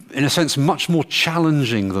 in a sense, much more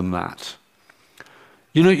challenging than that.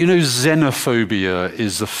 Xenophobia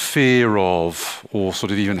is the fear of, or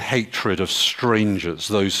sort of even hatred of strangers,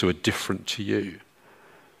 those who are different to you.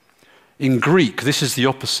 In Greek, this is the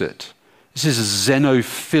opposite. This is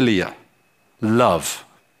xenophilia, love.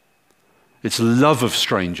 It's love of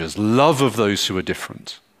strangers, love of those who are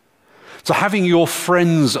different. So having your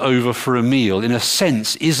friends over for a meal, in a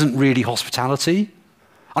sense, isn't really hospitality.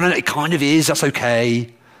 I know it kind of is, that's okay.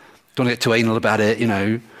 Don't get too anal about it,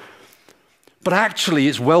 But actually,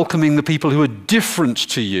 it's welcoming the people who are different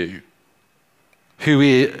to you.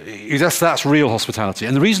 That's real hospitality.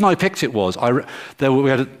 And the reason I picked it was, we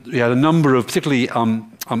had a number of, particularly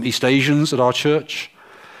East Asians at our church,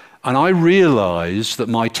 and I realized that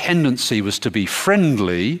my tendency was to be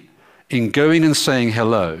friendly in going and saying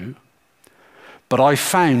hello, but I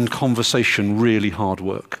found conversation really hard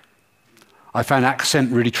work. I found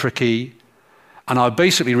accent really tricky, and I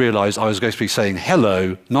basically realized I was going to be saying,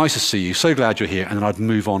 hello, nice to see you, so glad you're here, and then I'd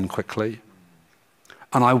move on quickly.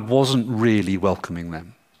 And I wasn't really welcoming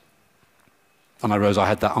them. And I realized I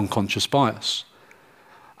had that unconscious bias.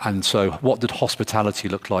 And so what did hospitality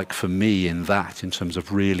look like for me in terms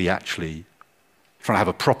of really actually trying to have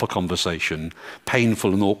a proper conversation,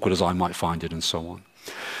 painful and awkward as I might find it, and so on.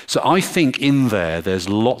 So I think in there's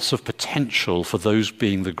lots of potential for those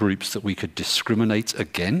being the groups that we could discriminate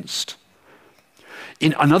against.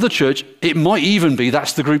 In another church, it might even be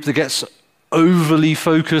that's the group that gets overly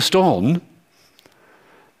focused on,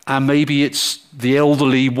 and maybe it's the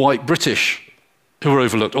elderly white British who are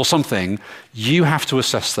overlooked or something. You have to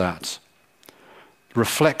assess that.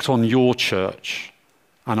 Reflect on your church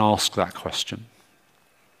and ask that question.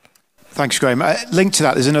 Thanks, Graham. Linked to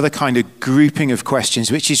that, there's another kind of grouping of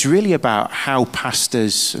questions, which is really about how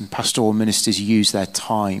pastors and pastoral ministers use their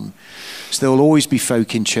time. So there will always be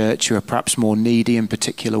folk in church who are perhaps more needy in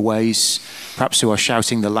particular ways, perhaps who are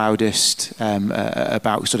shouting the loudest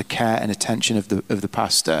about sort of care and attention of the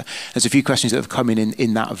pastor. There's a few questions that have come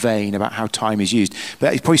in that vein about how time is used.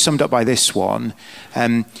 But it's probably summed up by this one.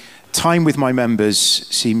 Time with my members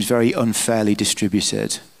seems very unfairly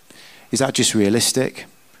distributed. Is that just realistic?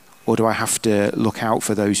 Or do I have to look out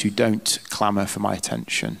for those who don't clamour for my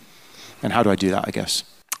attention? And how do I do that, I guess?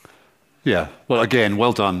 Yeah, well, again,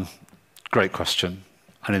 well done. Great question.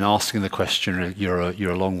 And in asking the question, you're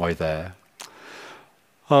a long way there.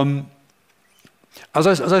 As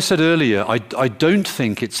I said earlier, I don't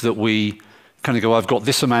think it's that we kind of go, I've got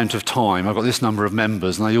this amount of time, I've got this number of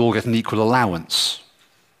members, and they all get an equal allowance.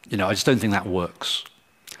 I just don't think that works.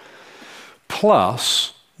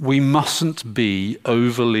 Plus, we mustn't be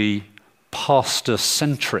overly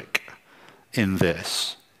pastor-centric in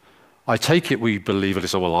this. I take it we believe, at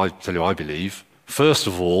least, well, I tell you I believe, first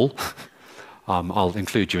of all, I'll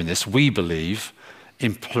include you in this, we believe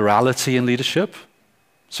in plurality in leadership.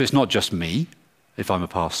 So it's not just me, if I'm a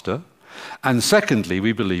pastor. And secondly,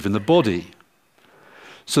 we believe in the body.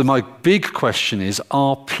 So my big question is,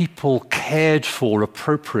 are people cared for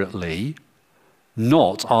appropriately?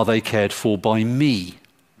 Not, are they cared for by me?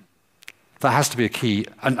 That has to be a key.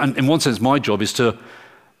 And in one sense, my job is to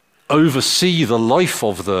oversee the life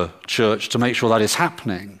of the church to make sure that is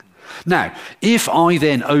happening. Now, if I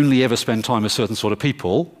then only ever spend time with certain sort of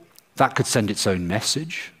people, that could send its own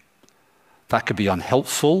message. That could be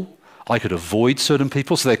unhelpful. I could avoid certain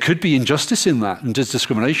people. So there could be injustice in that and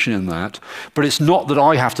discrimination in that. But it's not that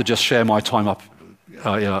I have to just share my time up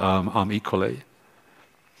equally.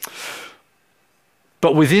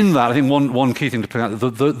 But within that, I think one key thing to point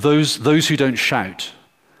out, those who don't shout,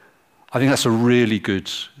 I think that's a really good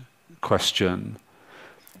question.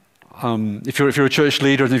 If you're a church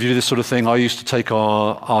leader and if you do this sort of thing, I used to take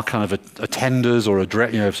our kind of attenders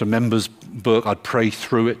or some members' book, I'd pray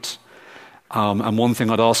through it. And one thing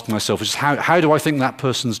I'd ask myself is, how do I think that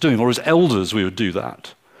person's doing? Or as elders, we would do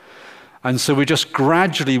that. And so we're just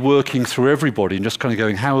gradually working through everybody and just kind of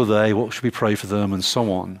going, how are they? What should we pray for them? And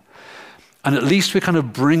so on. And at least we're kind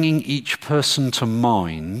of bringing each person to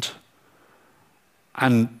mind.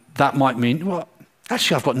 And that might mean, well,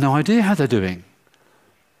 actually, I've got no idea how they're doing.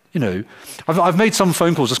 I've made some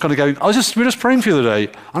phone calls just kind of going, we're just praying for you the other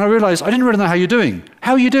day. And I realized I didn't really know how you're doing.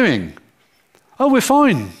 How are you doing? Oh, we're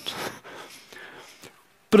fine.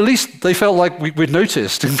 But at least they felt like we'd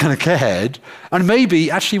noticed and kind of cared. And maybe,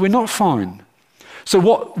 actually, we're not fine. So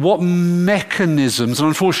what mechanisms, and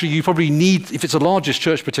unfortunately you probably need, if it's a largest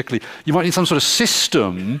church particularly, you might need some sort of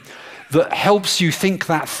system that helps you think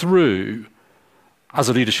that through as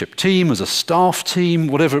a leadership team, as a staff team,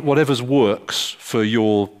 whatever's works for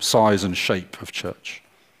your size and shape of church.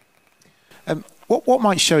 What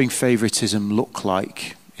might showing favoritism look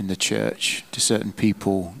like in the church to certain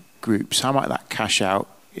people, groups? How might that cash out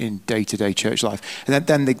in day-to-day church life? And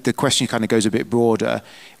then the question kind of goes a bit broader.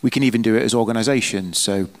 We can even do it as organisations.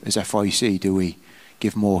 So as FIEC, do we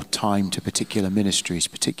give more time to particular ministries,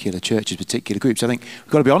 particular churches, particular groups? I think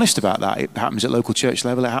we've got to be honest about that. It happens at local church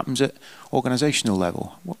level. It happens at organisational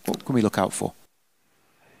level. What can we look out for?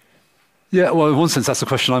 Yeah, well, in one sense, that's the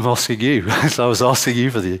question I'm asking you. So I was asking you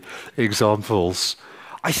for the examples.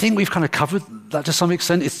 I think we've kind of covered that to some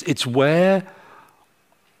extent. It's where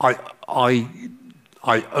I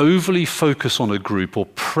overly focus on a group or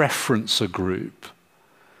preference a group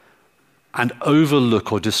and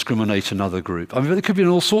overlook or discriminate another group. I mean, it could be in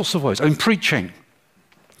all sorts of ways. I mean, preaching.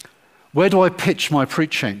 Where do I pitch my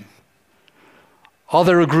preaching? Are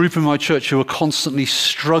there a group in my church who are constantly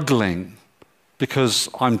struggling because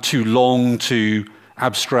I'm too long, too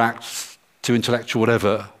abstract, too intellectual,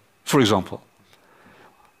 whatever, for example?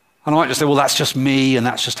 And I might just say, well, that's just me and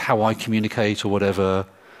that's just how I communicate or whatever.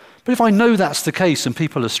 But if I know that's the case and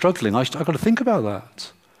people are struggling, I've got to think about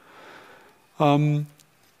that.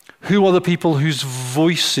 Who are the people whose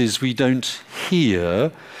voices we don't hear?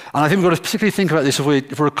 And I think we've got to particularly think about this if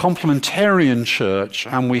we're a complementarian church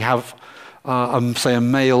and we have, say, a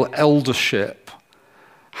male eldership.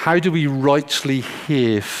 how do we rightly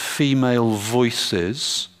hear female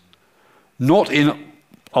voices, not in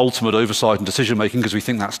ultimate oversight and decision-making, because we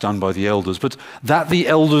think that's done by the elders, but that the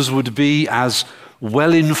elders would be as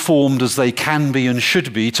well-informed as they can be and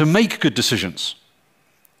should be to make good decisions.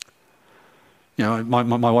 You know,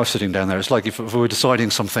 my wife's sitting down there. It's like if we were deciding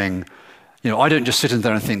something, you know, I don't just sit in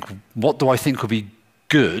there and think, what do I think would be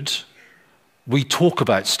good? We talk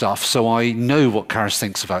about stuff so I know what Karis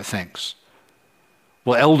thinks about things.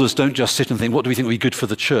 Well, elders don't just sit and think, what do we think would be good for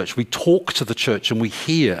the church? We talk to the church and we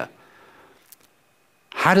hear.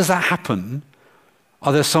 How does that happen?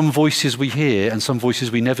 Are there some voices we hear and some voices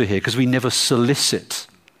we never hear because we never solicit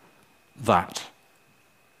that?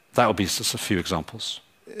 That would be just a few examples.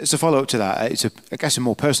 As a follow-up to that, it's, I guess, a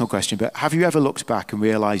more personal question, but have you ever looked back and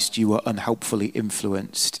realised you were unhelpfully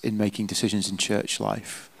influenced in making decisions in church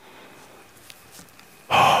life?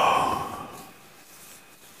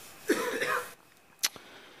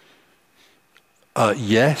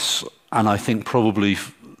 Yes, and I think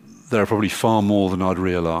there are probably far more than I'd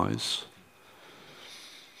realise.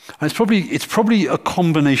 And it's probably a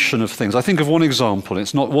combination of things. I think of one example.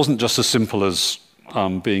 It wasn't just as simple as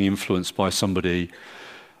being influenced by somebody.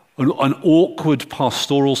 An awkward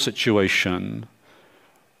pastoral situation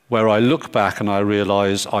where I look back and I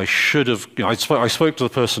realise I should have. You know, I spoke to the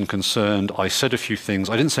person concerned. I said a few things.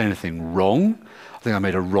 I didn't say anything wrong. I think I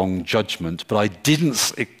made a wrong judgment, but I didn't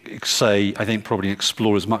say. I think probably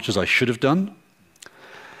explore as much as I should have done.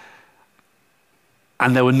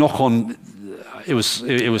 And there were knock-on. It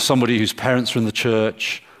was somebody whose parents were in the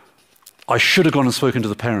church. I should have gone and spoken to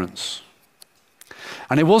the parents.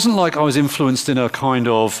 And it wasn't like I was influenced in a kind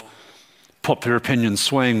of popular opinion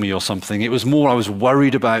swaying me or something. It was more I was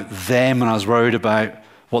worried about them and I was worried about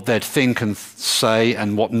what they'd think and say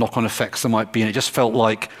and what knock-on effects there might be. And it just felt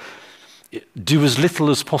like do as little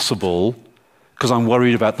as possible because I'm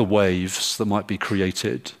worried about the waves that might be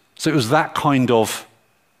created. So it was that kind of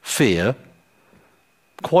fear,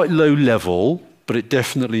 quite low level, but it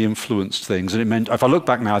definitely influenced things. And it meant, if I look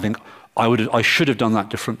back now, I think I should have done that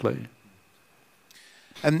differently.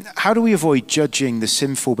 And how do we avoid judging the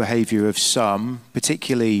sinful behaviour of some,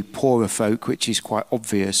 particularly poorer folk, which is quite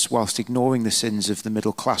obvious, whilst ignoring the sins of the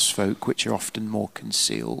middle-class folk, which are often more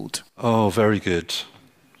concealed? Oh, very good.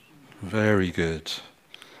 Very good.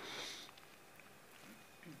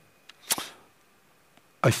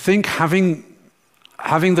 I think having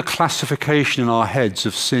the classification in our heads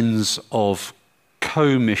of sins of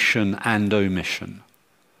commission and omission.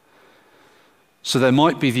 So there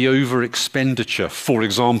might be the over-expenditure, for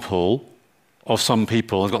example, of some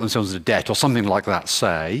people who've got themselves into debt or something like that,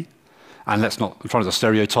 say, and let's not, in front of the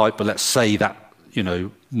stereotype, but let's say that, you know,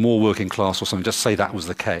 more working class or something, just say that was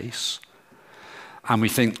the case. And we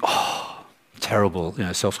think, oh, terrible, you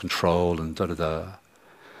know, self-control and da-da-da.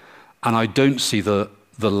 And I don't see the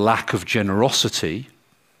lack of generosity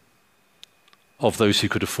of those who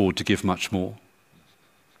could afford to give much more.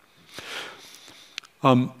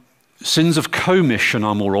 Sins of commission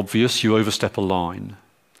are more obvious. You overstep a line.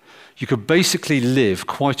 You could basically live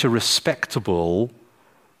quite a respectable,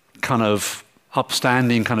 kind of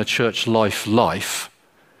upstanding kind of church life,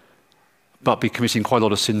 but be committing quite a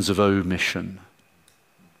lot of sins of omission.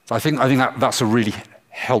 I think that's a really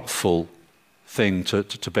helpful thing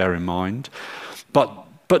to bear in mind.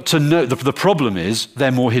 But to know, the problem is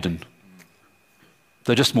they're more hidden.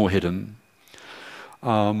 They're just more hidden.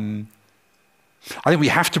 I think we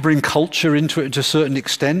have to bring culture into it to a certain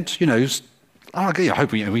extent. You know, I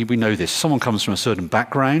hope we know this. Someone comes from a certain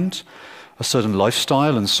background, a certain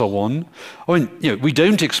lifestyle, and so on. I mean, you know, we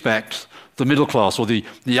don't expect the middle class or the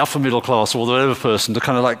upper middle class or whatever person to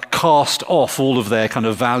kind of like cast off all of their kind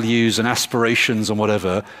of values and aspirations and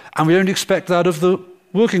whatever, and we don't expect that of the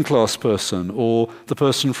working class person or the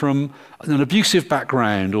person from an abusive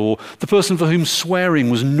background or the person for whom swearing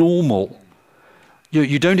was normal.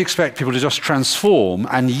 You don't expect people to just transform,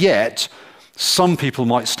 and yet some people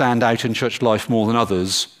might stand out in church life more than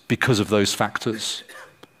others because of those factors.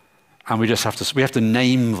 And we have to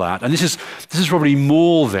name that. And this is probably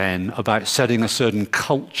more then about setting a certain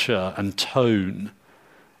culture and tone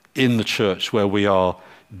in the church where we are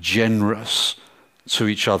generous to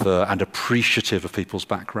each other and appreciative of people's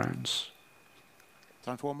backgrounds.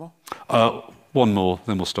 Time for one more? One more,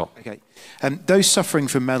 then we'll stop. Okay. Those suffering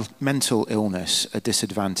from mental illness are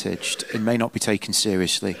disadvantaged and may not be taken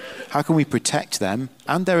seriously. How can we protect them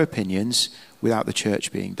and their opinions without the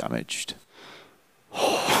church being damaged?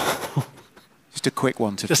 Just a quick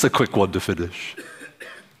one to finish.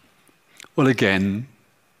 Well, again,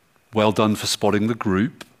 well done for spotting the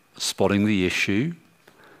group, spotting the issue.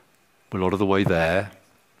 We're a lot of the way there.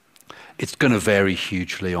 it's going to vary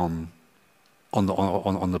hugely on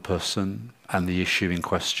the person and the issue in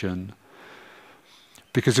question.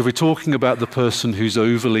 Because if we're talking about the person who's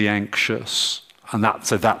overly anxious, and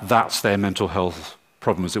that's their mental health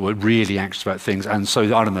problems, that we're really anxious about things, and so,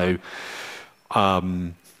 I don't know,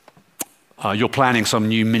 you're planning some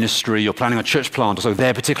new ministry, you're planning a church plant, or so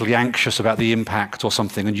they're particularly anxious about the impact or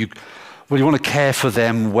something, and you want to care for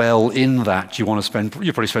them well in that. You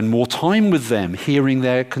probably spend more time with them, hearing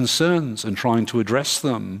their concerns and trying to address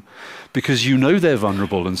them, because you know they're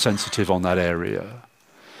vulnerable and sensitive on that area.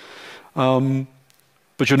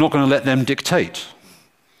 But you're not going to let them dictate.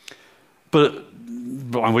 But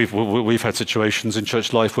we've had situations in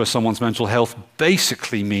church life where someone's mental health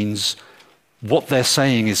basically means what they're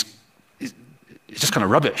saying is just kind of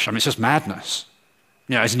rubbish. I mean, it's just madness.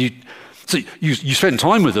 You know, so you spend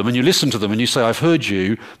time with them and you listen to them and you say, I've heard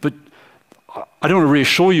you, but I don't want to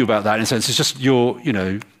reassure you about that in a sense. It's just you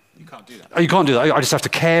can't do that. You can't do that. I just have to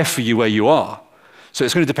care for you where you are. So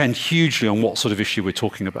it's going to depend hugely on what sort of issue we're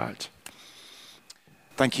talking about.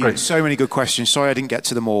 Thank you. Great. So many good questions. Sorry I didn't get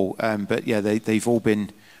to them all, but yeah, they've all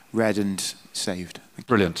been read and saved.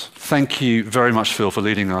 Brilliant. Thank you very much, Phil, for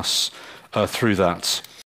leading us through that.